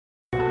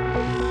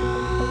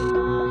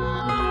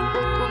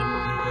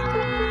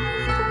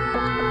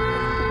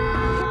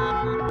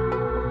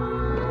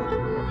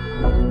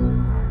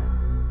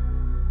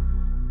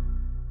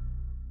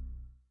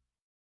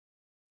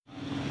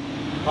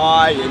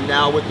Hi, and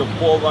now with the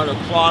Forerunner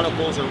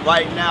Chronicles, and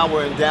right now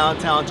we're in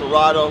downtown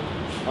Toronto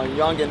on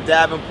Yonge and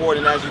Davenport,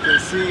 and as you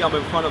can see, I'm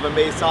in front of a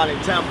Masonic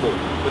temple,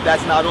 but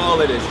that's not all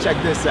it is. Check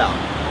this out.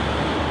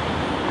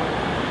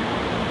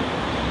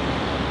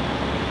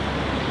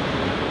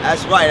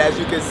 That's right, as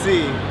you can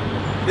see,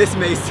 this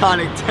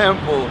Masonic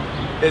temple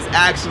is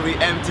actually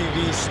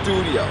MTV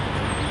Studio.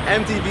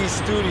 MTV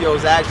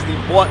Studios actually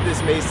bought this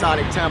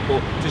Masonic temple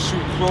to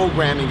shoot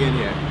programming in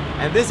here.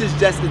 And this is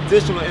just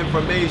additional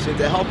information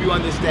to help you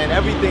understand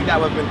everything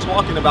that we've been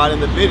talking about in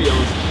the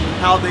videos,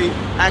 how they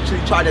actually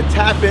try to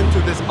tap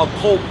into this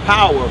occult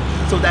power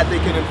so that they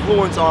can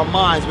influence our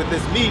minds with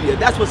this media.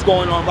 That's what's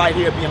going on right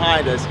here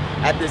behind us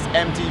at this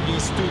MTV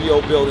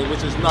Studio building,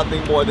 which is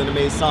nothing more than a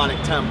Masonic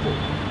temple.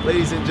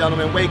 Ladies and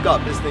gentlemen, wake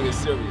up, this thing is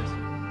serious.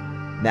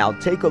 Now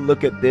take a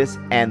look at this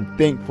and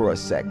think for a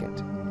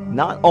second.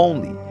 Not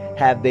only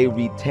have they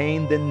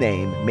retained the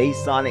name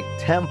Masonic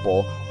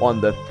Temple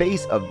on the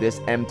face of this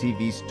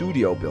MTV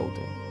Studio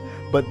building,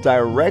 but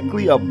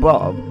directly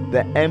above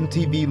the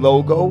MTV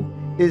logo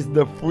is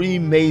the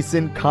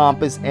Freemason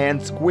compass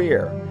and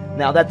square.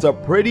 Now that's a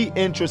pretty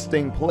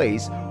interesting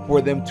place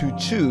for them to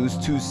choose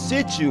to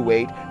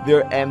situate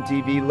their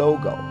MTV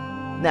logo.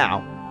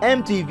 Now,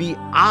 MTV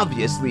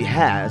obviously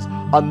has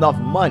enough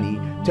money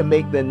to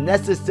make the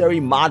necessary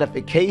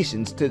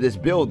modifications to this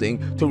building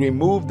to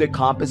remove the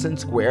compass and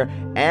square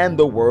and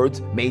the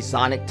words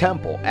Masonic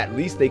Temple. At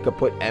least they could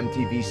put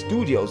MTV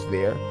Studios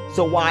there,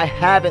 so why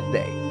haven't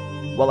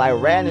they? Well, I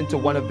ran into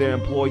one of their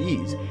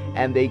employees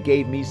and they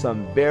gave me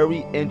some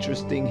very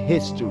interesting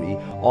history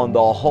on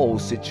the whole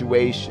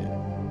situation.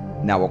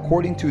 Now,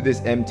 according to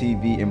this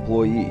MTV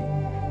employee,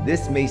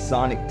 this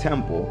Masonic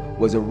temple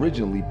was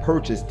originally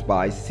purchased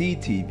by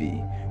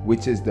CTV,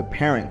 which is the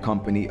parent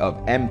company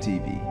of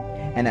MTV.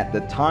 And at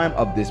the time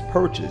of this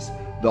purchase,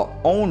 the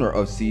owner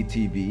of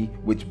CTV,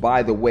 which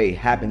by the way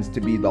happens to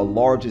be the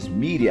largest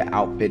media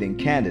outfit in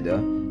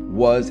Canada,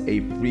 was a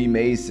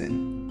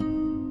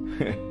Freemason.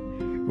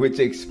 Which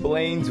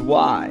explains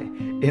why,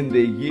 in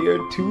the year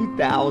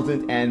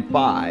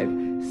 2005,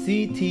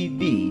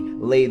 CTV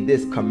laid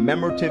this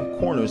commemorative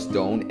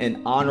cornerstone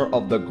in honor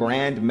of the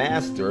Grand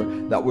Master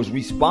that was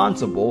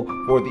responsible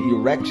for the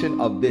erection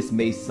of this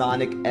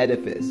Masonic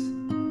edifice.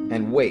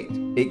 And wait,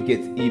 it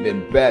gets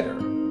even better.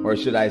 Or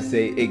should I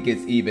say, it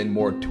gets even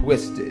more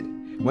twisted.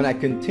 When I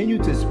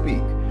continued to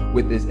speak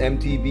with this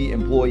MTV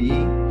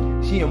employee,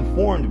 she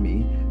informed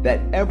me that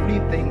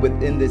everything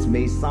within this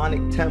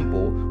Masonic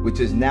temple, which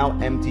is now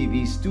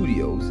MTV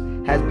Studios,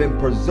 has been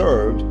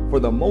preserved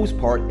for the most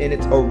part in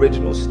its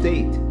original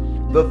state.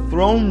 The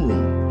throne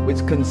room,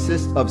 which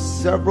consists of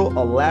several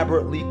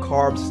elaborately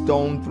carved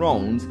stone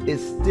thrones,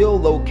 is still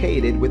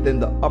located within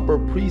the upper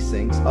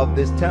precincts of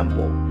this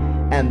temple.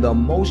 And the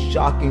most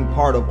shocking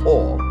part of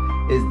all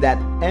is that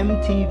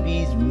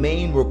MTV's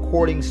main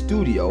recording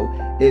studio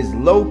is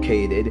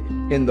located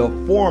in the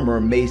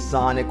former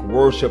Masonic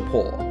worship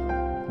hall,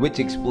 which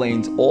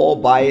explains all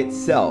by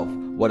itself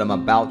what I'm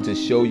about to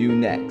show you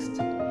next.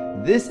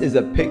 This is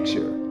a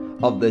picture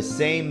of the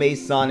same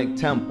Masonic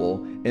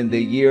temple in the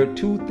year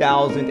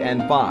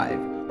 2005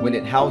 when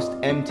it housed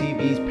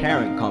MTV's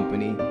parent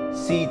company,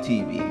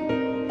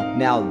 CTV.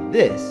 Now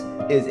this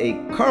is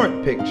a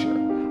current picture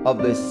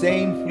of the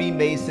same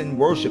Freemason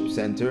worship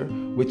center,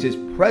 which is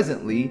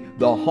presently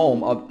the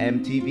home of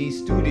MTV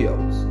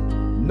Studios.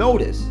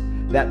 Notice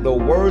that the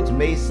words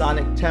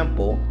Masonic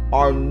Temple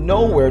are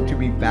nowhere to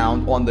be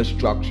found on the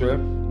structure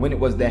when it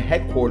was the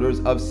headquarters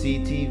of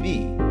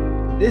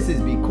CTV. This is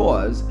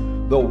because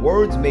the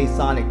words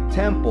Masonic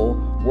Temple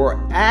were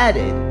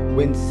added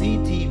when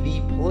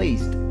CTV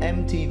placed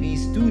MTV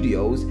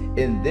Studios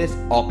in this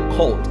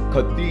occult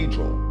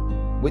cathedral,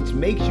 which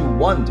makes you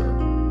wonder,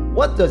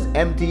 what does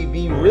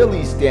MTV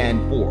really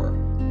stand for?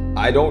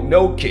 I don't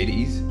know,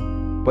 kiddies,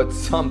 but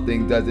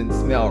something doesn't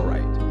smell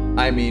right.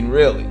 I mean,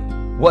 really,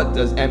 what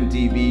does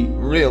MTV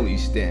really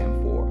stand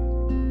for?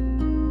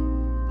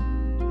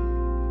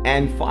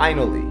 And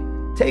finally,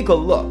 take a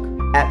look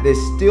at this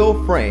still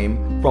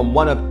frame from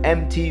one of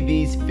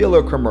MTV's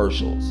filler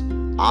commercials.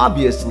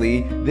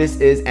 Obviously, this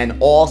is an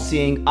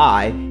all-seeing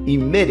eye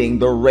emitting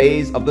the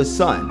rays of the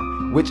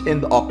sun, which in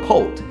the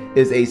occult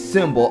is a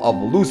symbol of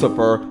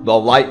Lucifer, the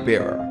light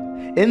bearer.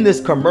 In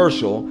this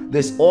commercial,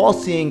 this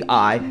all-seeing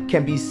eye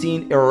can be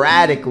seen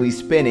erratically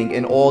spinning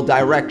in all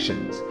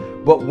directions.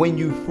 But when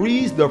you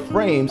freeze the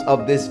frames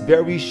of this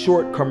very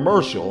short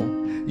commercial,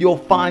 you'll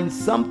find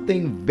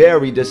something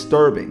very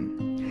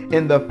disturbing.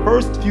 In the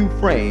first few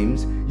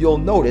frames, you'll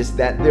notice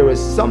that there is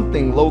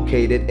something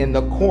located in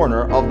the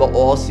corner of the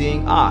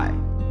all-seeing eye.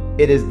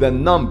 It is the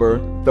number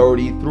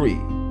 33.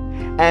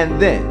 And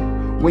then,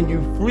 when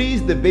you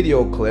freeze the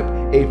video clip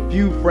a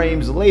few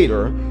frames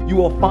later, you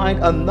will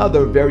find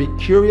another very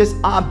curious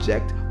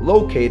object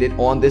located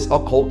on this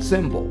occult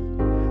symbol.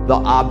 The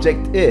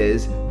object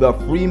is the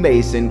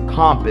Freemason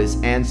compass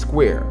and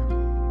square.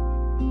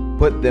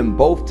 Put them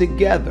both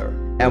together,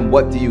 and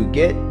what do you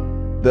get?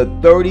 The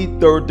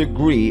 33rd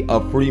degree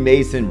of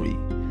Freemasonry.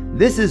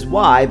 This is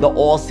why the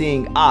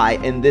all-seeing eye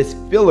in this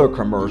filler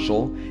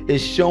commercial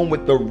is shown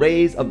with the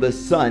rays of the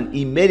sun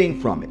emitting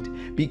from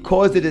it,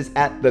 because it is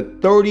at the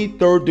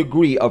 33rd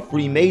degree of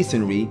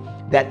Freemasonry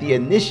that the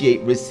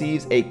initiate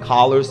receives a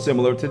collar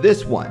similar to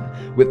this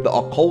one, with the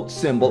occult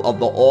symbol of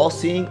the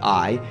all-seeing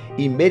eye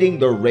emitting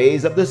the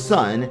rays of the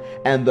sun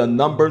and the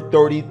number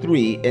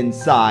 33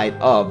 inside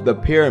of the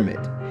pyramid.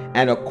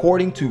 And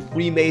according to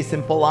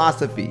Freemason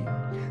philosophy,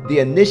 the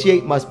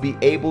initiate must be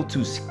able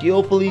to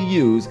skillfully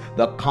use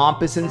the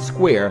compass and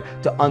square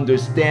to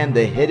understand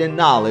the hidden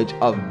knowledge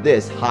of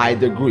this high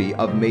degree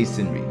of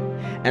Masonry.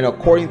 And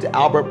according to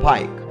Albert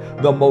Pike,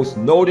 the most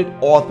noted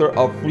author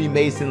of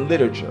Freemason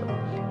literature,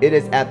 it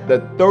is at the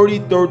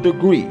 33rd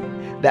degree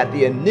that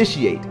the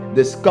initiate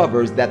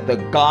discovers that the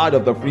god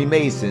of the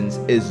Freemasons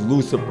is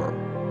Lucifer.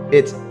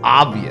 It's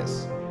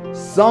obvious.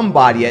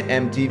 Somebody at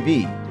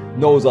MTV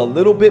knows a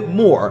little bit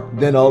more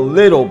than a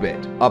little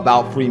bit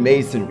about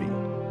Freemasonry,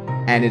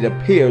 and it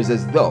appears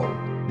as though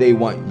they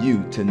want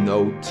you to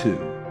know too.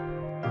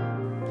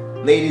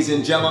 Ladies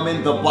and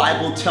gentlemen, the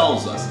Bible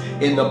tells us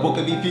in the book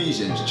of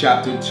Ephesians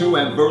chapter 2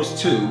 and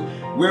verse 2,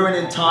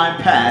 wherein in time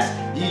past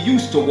ye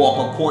used to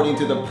walk according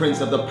to the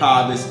prince of the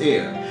power of this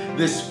air,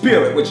 the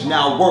spirit which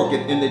now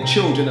worketh in the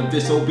children of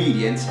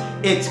disobedience.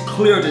 It's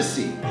clear to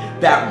see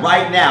that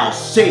right now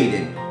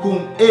Satan,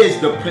 whom is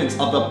the prince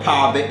of the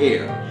power of the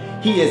air,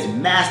 he is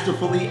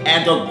masterfully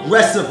and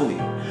aggressively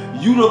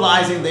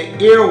utilizing the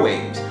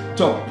airwaves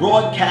to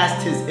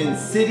broadcast his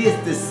insidious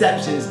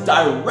deceptions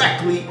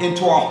directly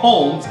into our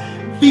homes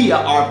via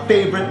our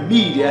favorite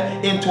media,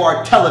 into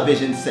our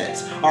television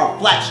sets, our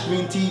flat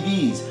screen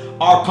TVs,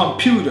 our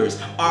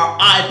computers, our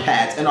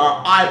iPads, and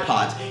our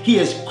iPods. He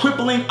is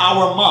crippling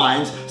our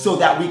minds so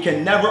that we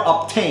can never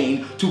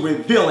obtain to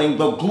revealing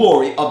the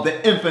glory of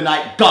the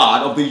infinite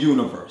God of the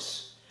universe.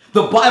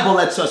 The Bible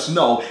lets us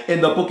know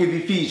in the book of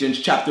Ephesians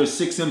chapter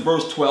 6 and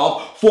verse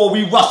 12, for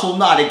we wrestle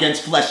not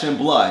against flesh and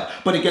blood,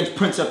 but against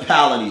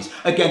principalities,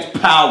 against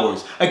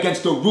powers,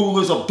 against the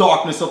rulers of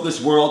darkness of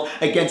this world,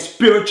 against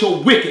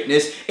spiritual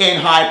wickedness in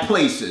high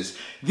places.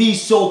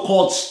 These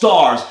so-called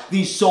stars,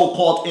 these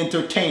so-called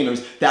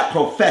entertainers that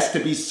profess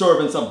to be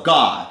servants of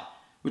God,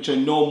 which are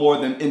no more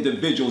than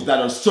individuals that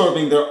are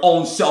serving their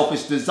own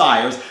selfish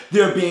desires,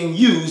 they're being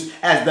used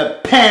as the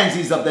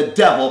pansies of the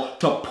devil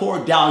to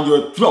pour down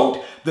your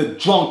throat the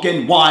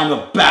drunken wine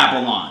of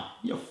Babylon.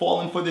 You're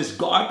falling for this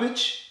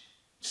garbage?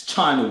 It's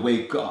time to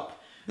wake up.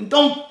 And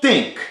don't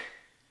think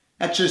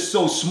that you're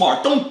so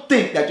smart. Don't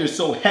think that you're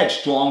so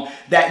headstrong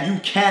that you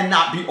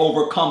cannot be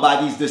overcome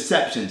by these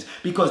deceptions.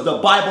 Because the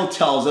Bible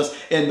tells us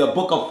in the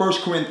book of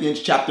 1 Corinthians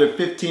chapter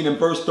 15 and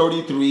verse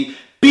 33,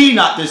 be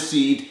not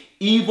deceived,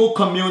 evil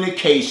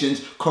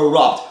communications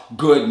corrupt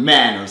good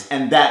manners.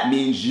 And that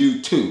means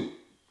you too.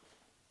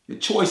 The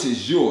choice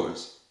is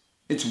yours.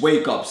 It's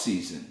wake up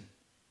season.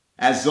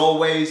 As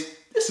always,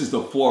 this is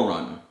the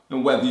Forerunner.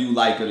 And whether you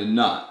like it or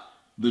not,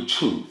 the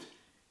truth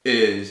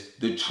is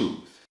the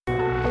truth.